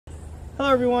Hello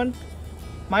everyone,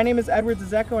 my name is Edward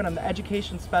Zizeko and I'm the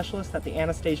Education Specialist at the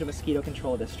Anastasia Mosquito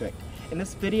Control District. In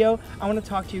this video, I want to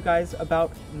talk to you guys about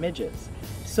midges.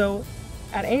 So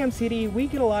at AMCD, we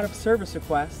get a lot of service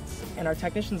requests and our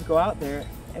technicians go out there,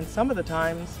 and some of the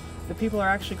times the people are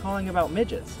actually calling about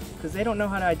midges because they don't know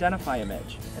how to identify a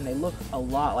midge and they look a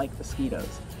lot like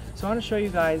mosquitoes. So I want to show you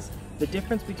guys the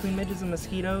difference between midges and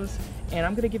mosquitoes, and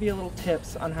I'm going to give you a little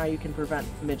tips on how you can prevent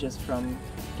midges from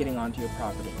getting onto your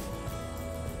property.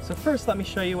 So first, let me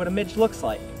show you what a midge looks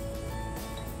like.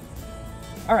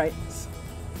 Alright,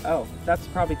 oh, that's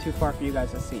probably too far for you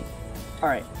guys to see.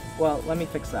 Alright, well, let me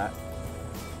fix that.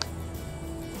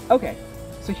 Okay,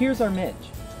 so here's our midge.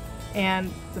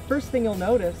 And the first thing you'll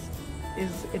notice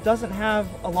is it doesn't have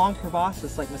a long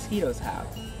proboscis like mosquitoes have.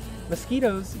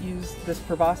 Mosquitoes use this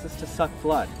proboscis to suck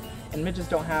blood, and midges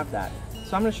don't have that.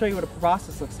 So I'm going to show you what a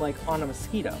proboscis looks like on a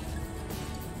mosquito.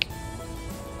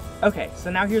 Okay, so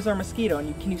now here's our mosquito,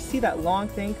 and can you see that long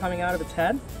thing coming out of its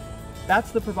head? That's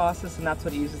the proboscis, and that's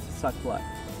what it uses to suck blood.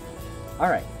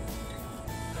 Alright.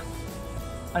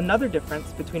 Another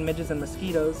difference between midges and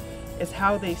mosquitoes is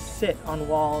how they sit on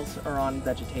walls or on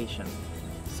vegetation.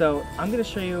 So I'm going to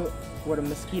show you what a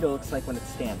mosquito looks like when it's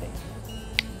standing.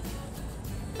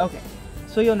 Okay,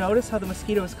 so you'll notice how the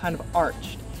mosquito is kind of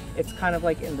arched. It's kind of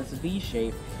like in this V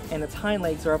shape, and its hind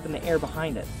legs are up in the air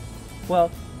behind it. Well,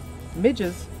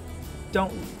 midges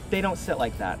don't sit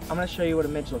like that. I'm going to show you what a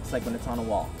midge looks like when it's on a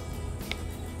wall.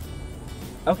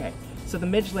 Okay, so the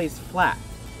midge lays flat,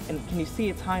 and can you see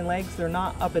its hind legs? They're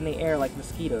not up in the air like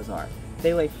mosquitoes are.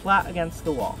 They lay flat against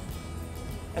the wall.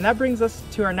 And that brings us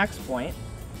to our next point.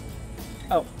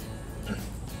 Oh,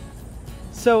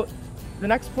 so the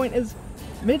next point is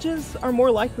midges are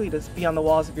more likely to be on the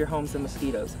walls of your homes than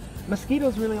mosquitoes.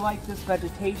 Mosquitoes really like this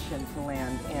vegetation to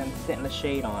land and sit in the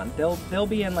shade on. They'll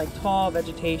be in like tall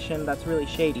vegetation that's really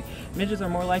shady. Midges are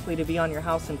more likely to be on your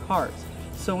house in cars.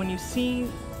 So when you see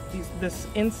this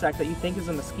insect that you think is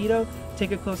a mosquito,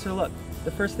 take a closer look.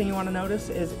 The first thing you want to notice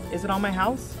is it on my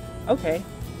house? Okay,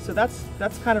 so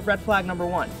that's kind of red flag number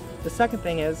one. The second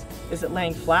thing is it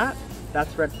laying flat?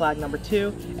 That's red flag number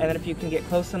two. And then if you can get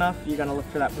close enough, you're going to look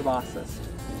for that proboscis.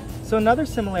 So another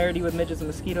similarity with midges and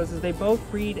mosquitoes is they both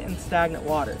breed in stagnant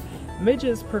water.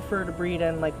 Midges prefer to breed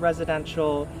in like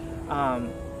residential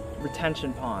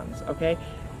retention ponds, okay?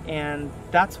 And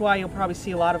that's why you'll probably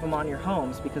see a lot of them on your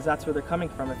homes, because that's where they're coming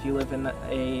from if you live in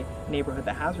a neighborhood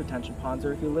that has retention ponds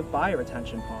or if you live by a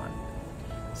retention pond.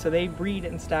 So they breed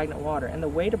in stagnant water, and the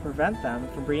way to prevent them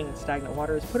from breeding in stagnant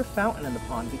water is put a fountain in the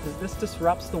pond, because this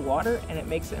disrupts the water and it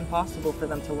makes it impossible for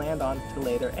them to land on to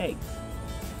lay their eggs.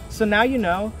 So now you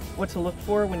know what to look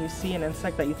for when you see an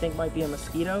insect that you think might be a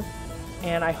mosquito,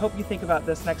 and I hope you think about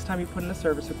this next time you put in a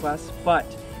service request, but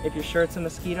if you're sure it's a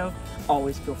mosquito,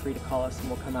 always feel free to call us and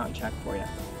we'll come out and check for you.